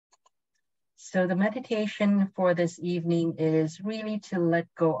So the meditation for this evening is really to let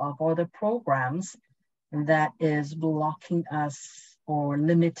go of all the programs that is blocking us or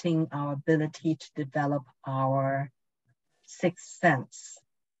limiting our ability to develop our sixth sense.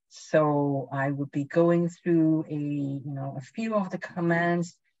 So I would be going through a few of the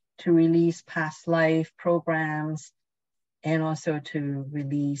commands to release past life programs and also to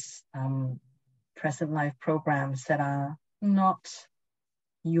release present life programs that are not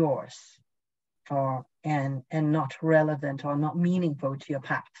yours and not relevant or not meaningful to your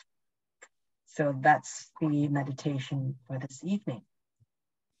path. So that's the meditation for this evening.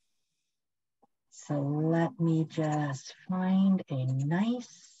 So let me just find a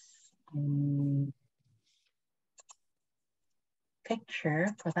nice picture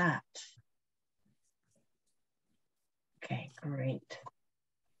for that. Okay, great.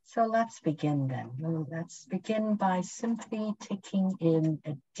 So let's begin then. Let's begin by simply taking in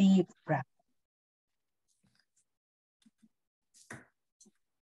a deep breath.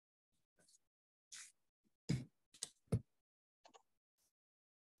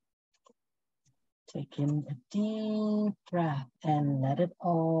 Take in a deep breath and let it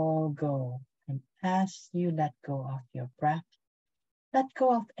all go. And as you let go of your breath, let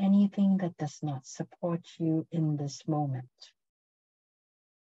go of anything that does not support you in this moment.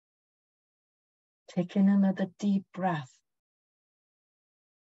 Take in another deep breath.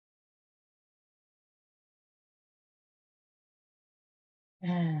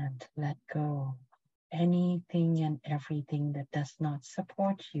 And let go of anything and everything that does not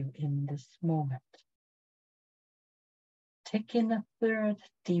support you in this moment. Take in a third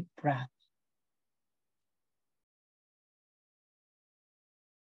deep breath.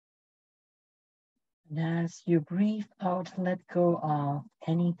 And as you breathe out, let go of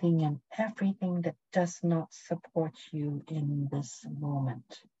anything and everything that does not support you in this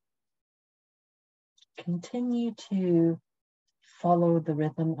moment. Continue to follow the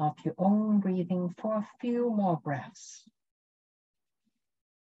rhythm of your own breathing for a few more breaths.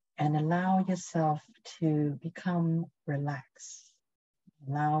 And allow yourself to become relaxed.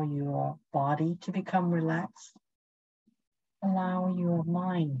 Allow your body to become relaxed. Allow your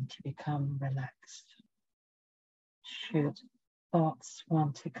mind to become relaxed. Should thoughts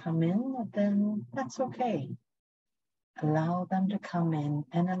want to come in, then that's okay. Allow them to come in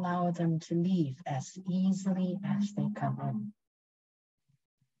and allow them to leave as easily as they come in.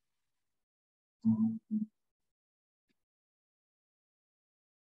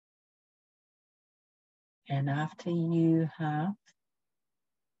 And after you have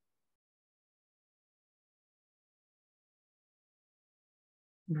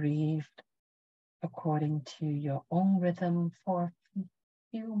breathed according to your own rhythm for a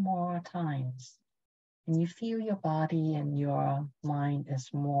few more times, and you feel your body and your mind is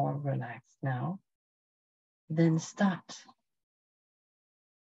more relaxed now, then start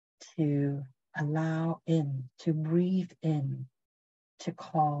to allow in, to breathe in, to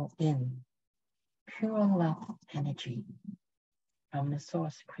call in pure love energy from the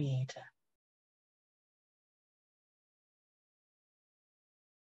Source Creator.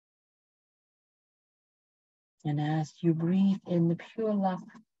 And as you breathe in the pure love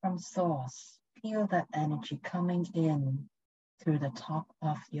from Source, feel that energy coming in through the top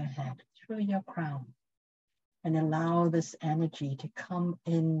of your head, through your crown, and allow this energy to come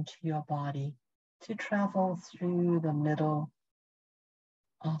into your body, to travel through the middle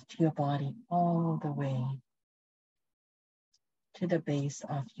of your body all the way to the base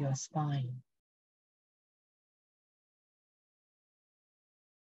of your spine.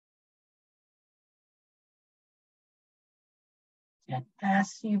 And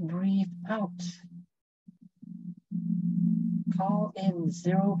as you breathe out, call in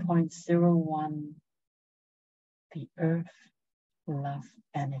 0.01, the earth love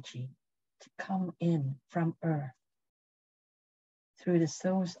energy, to come in from earth through the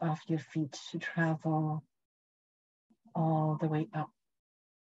soles of your feet to travel all the way up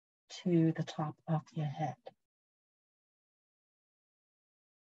to the top of your head.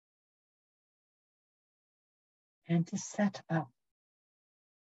 And to set up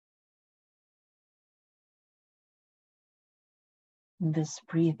this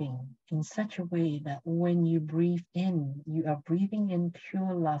breathing in such a way that when you breathe in, you are breathing in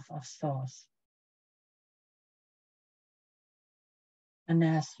pure love of Source. And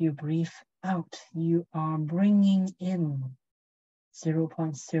as you breathe out, you are bringing in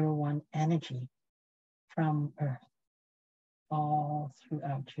 0.01 energy from Earth all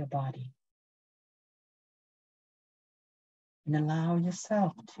throughout your body. And allow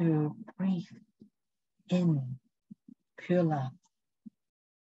yourself to breathe in pure love.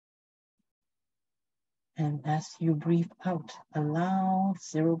 And as you breathe out, allow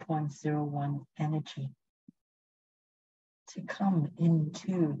 0.01 energy to come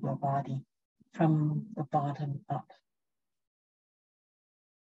into your body from the bottom up.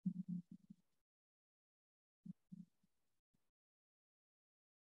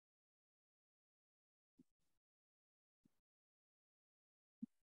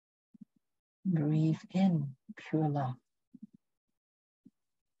 Breathe in pure love.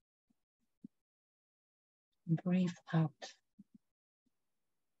 Breathe out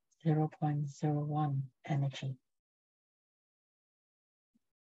 0.01 energy.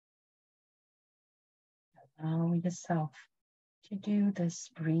 Allow yourself to do this.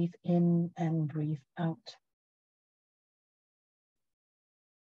 Breathe in and breathe out.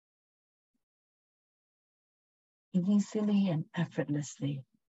 Easily and effortlessly.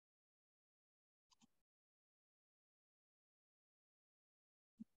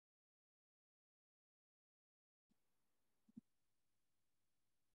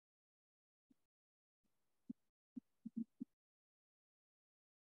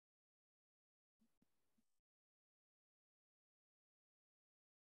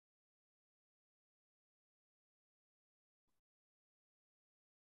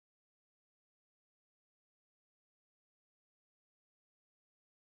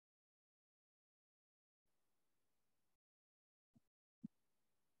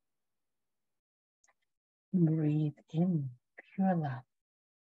 Breathe in pure love.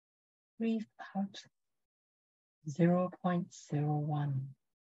 Breathe out 0.01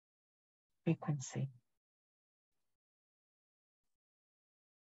 frequency.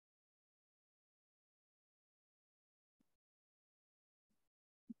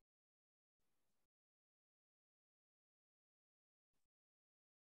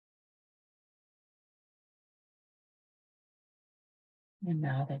 And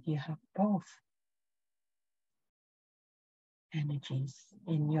now that you have both energies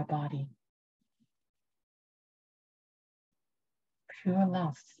in your body, pure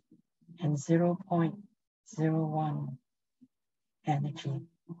love and 0.01 energy,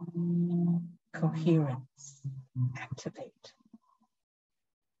 coherence, activate.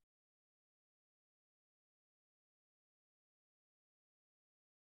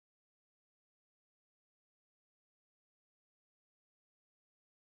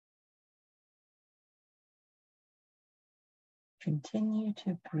 Continue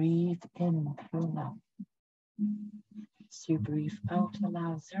to breathe in pure love. As you breathe out,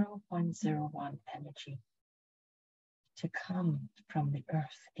 allow 0.01 energy to come from the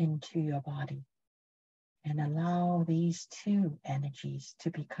earth into your body. And allow these two energies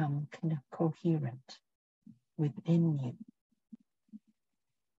to become coherent within you.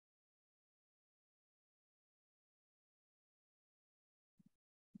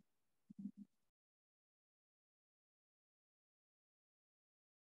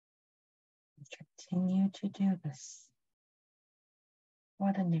 Continue to do this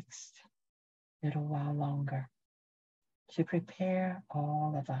for the next little while longer to prepare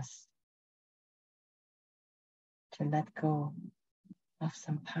all of us to let go of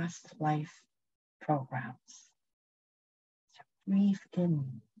some past life programs. So breathe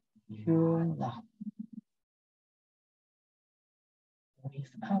in pure love. Breathe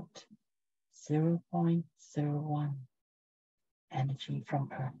out 0.01 energy from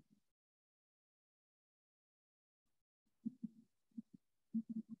Earth.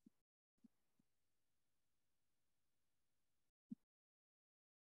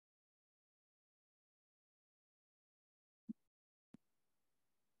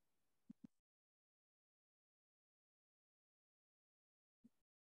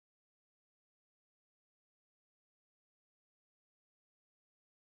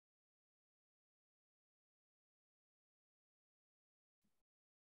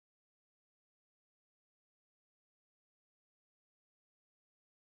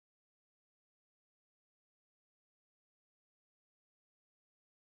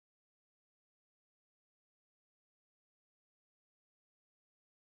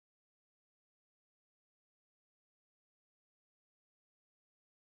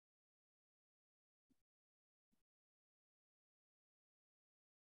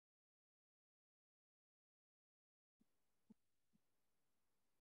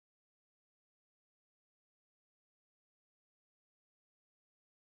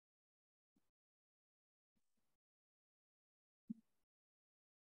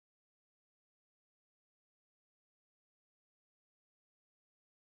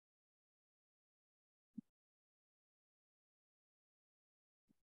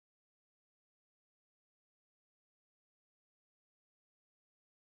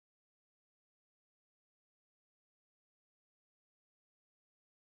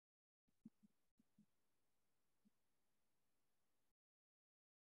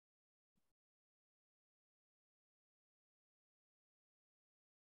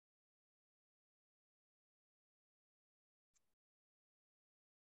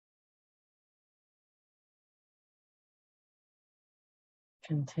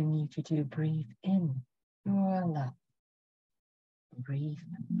 Continue to breathe in pure love. Breathe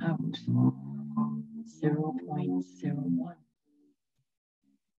out 0.01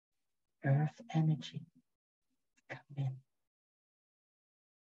 earth energy. Come in.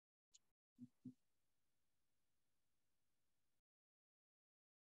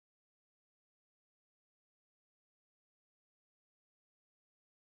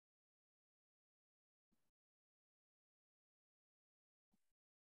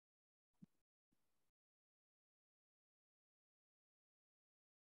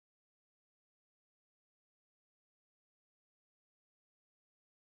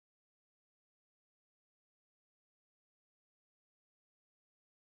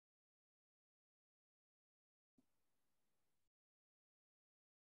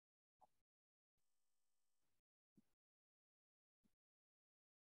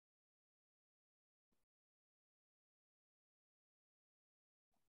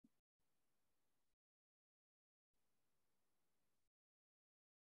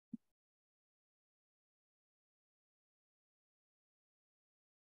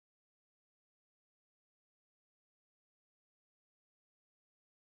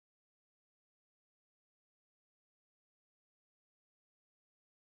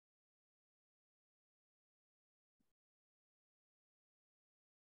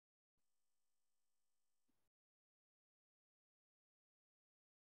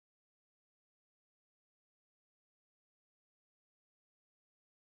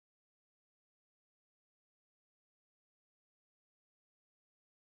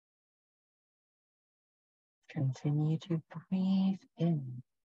 Continue to breathe in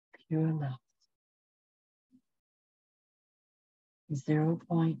pure love.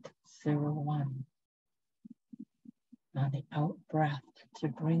 0.01 on the out breath to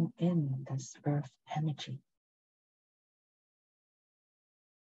bring in this earth energy.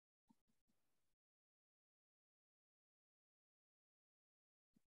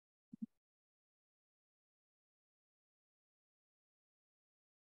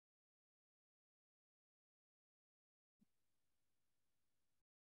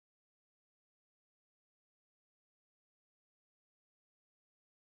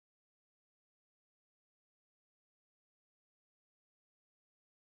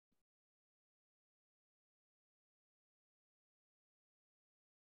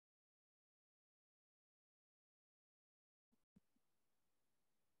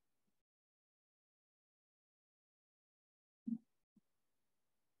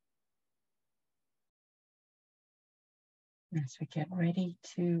 As we get ready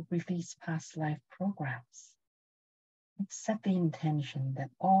to release past life programs, let's set the intention that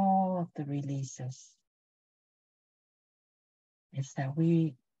all of the releases is that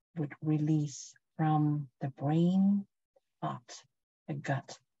we would release from the brain, heart, the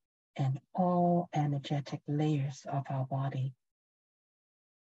gut, and all energetic layers of our body.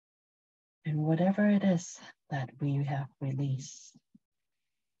 And whatever it is that we have released,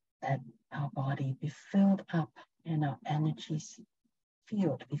 that our body be filled up and our energies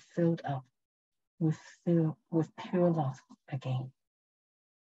field be filled up with pure love again.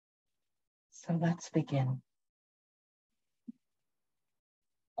 So let's begin.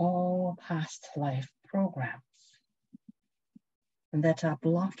 All past life programs that are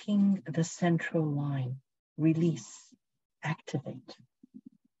blocking the central line, release, activate.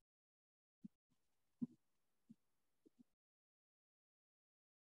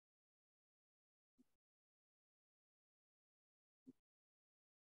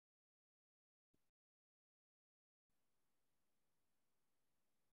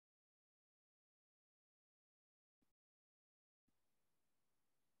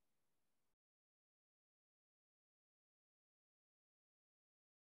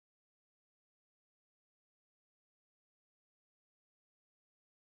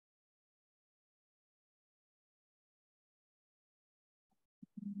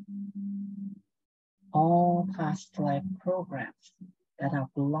 All past life programs that are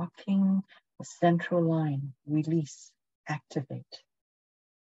blocking the central line, release, activate.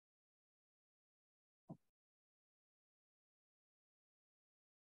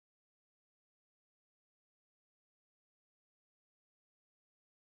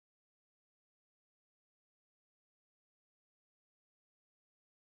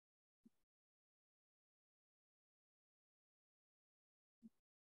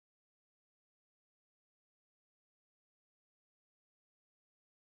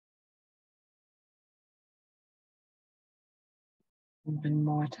 One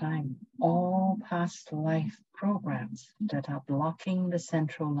more time. All past life programs that are blocking the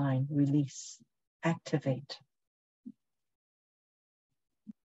central line, release, activate.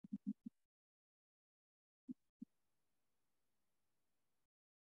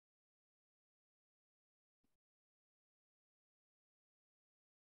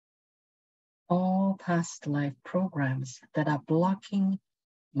 all past life programs that are blocking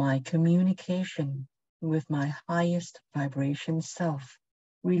my communication with my highest vibration self.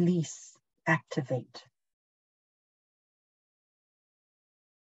 Release, activate.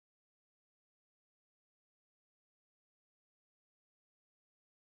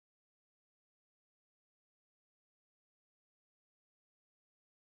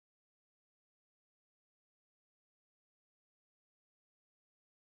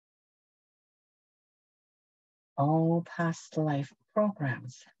 All past life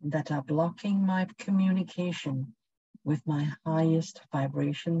programs that are blocking my communication with my highest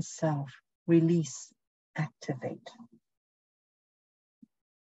vibration self. Release, activate.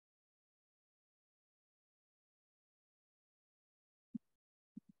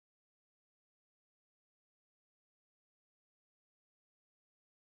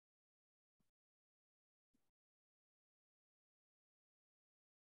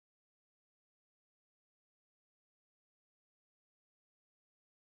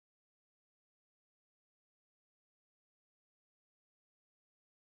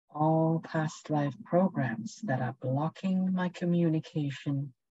 All past life programs that are blocking my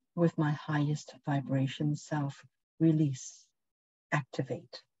communication with my highest vibration self. Release,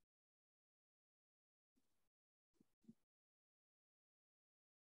 activate.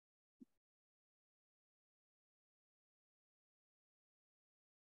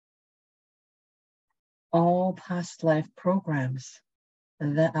 All past life programs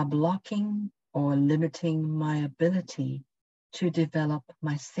that are blocking or limiting my ability to develop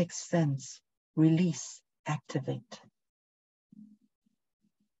my sixth sense. Release, activate.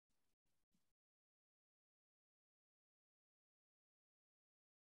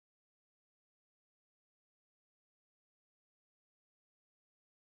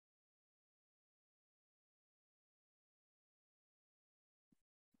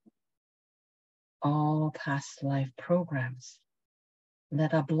 All past life programs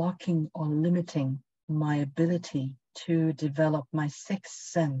that are blocking or limiting my ability to develop my sixth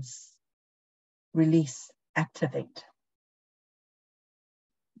sense. Release, activate.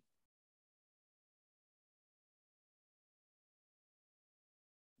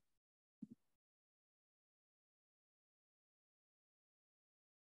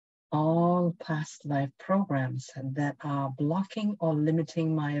 All past life programs that are blocking or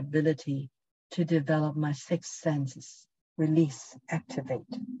limiting my ability to develop my sixth senses. Release, activate.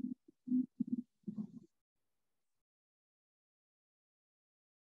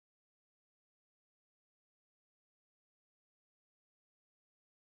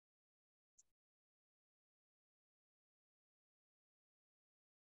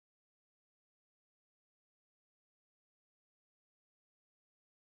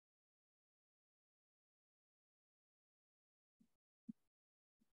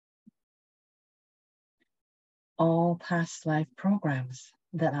 All past life programs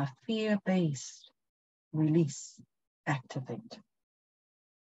that are fear-based. Release, activate.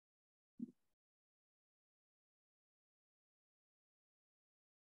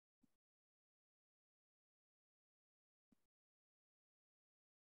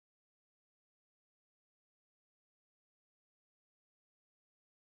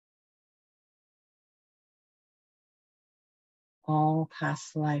 All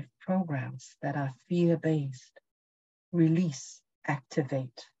past life programs that are fear-based. Release,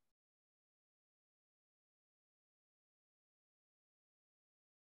 activate.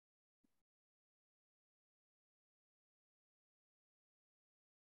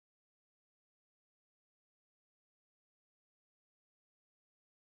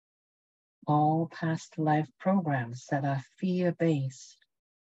 All past life programs that are fear-based.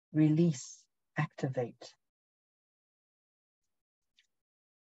 Release, activate.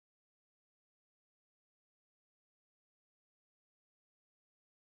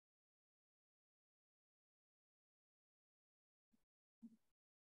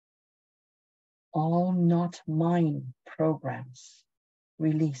 All not mine programs.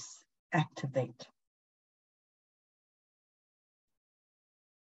 Release, activate.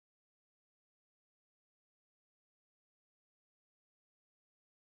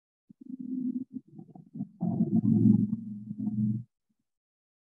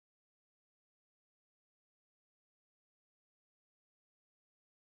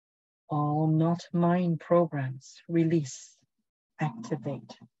 All not mine programs. Release,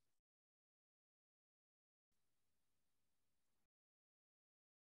 activate.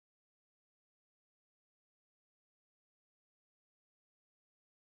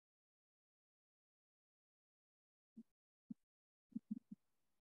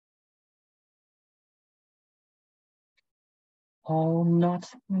 All not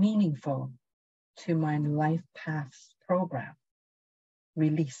meaningful to my life paths program.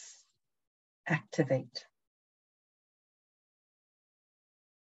 Release, activate.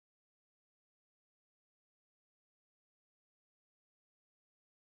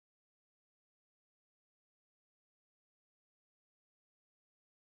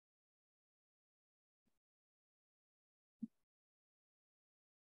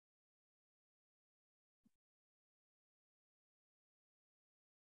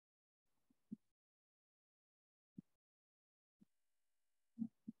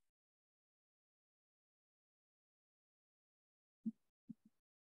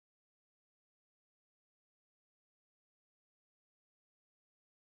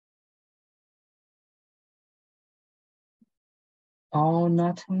 All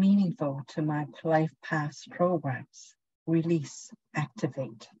not meaningful to my life paths programs. Release,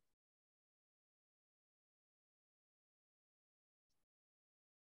 activate.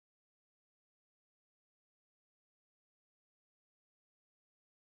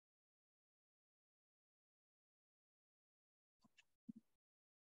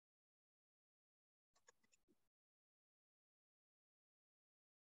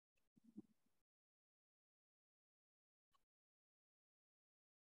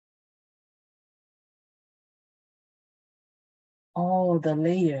 All the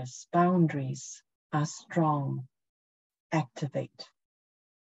layers, boundaries are strong. Activate.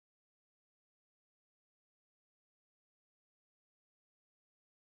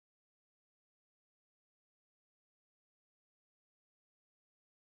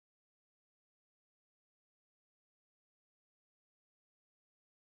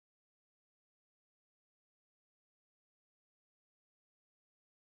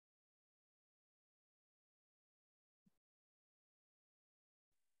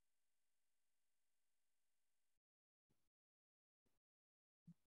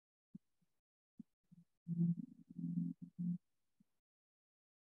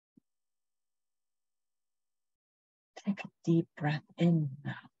 Take a deep breath in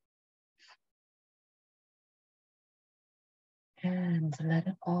now. And let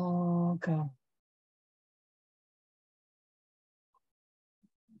it all go.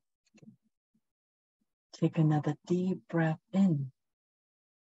 Take another deep breath in.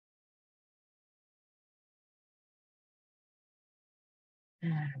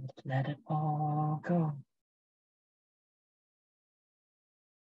 And let it all go.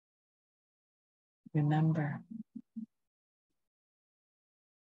 Remember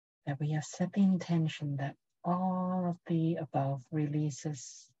that we have set the intention that all of the above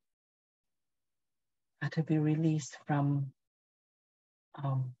releases are to be released from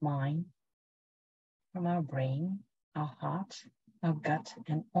our mind, from our brain, our heart, our gut,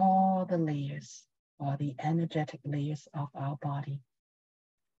 and all the layers, or the energetic layers of our body.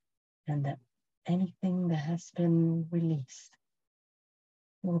 And that anything that has been released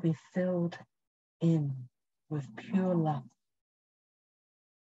will be filled in with pure love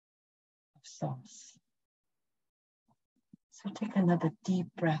of source. So take another deep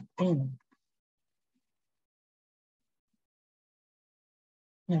breath in.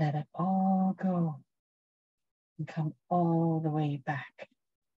 Let it all go and come all the way back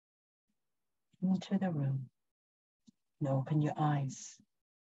into the room. And open your eyes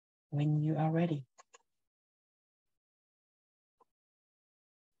when you are ready.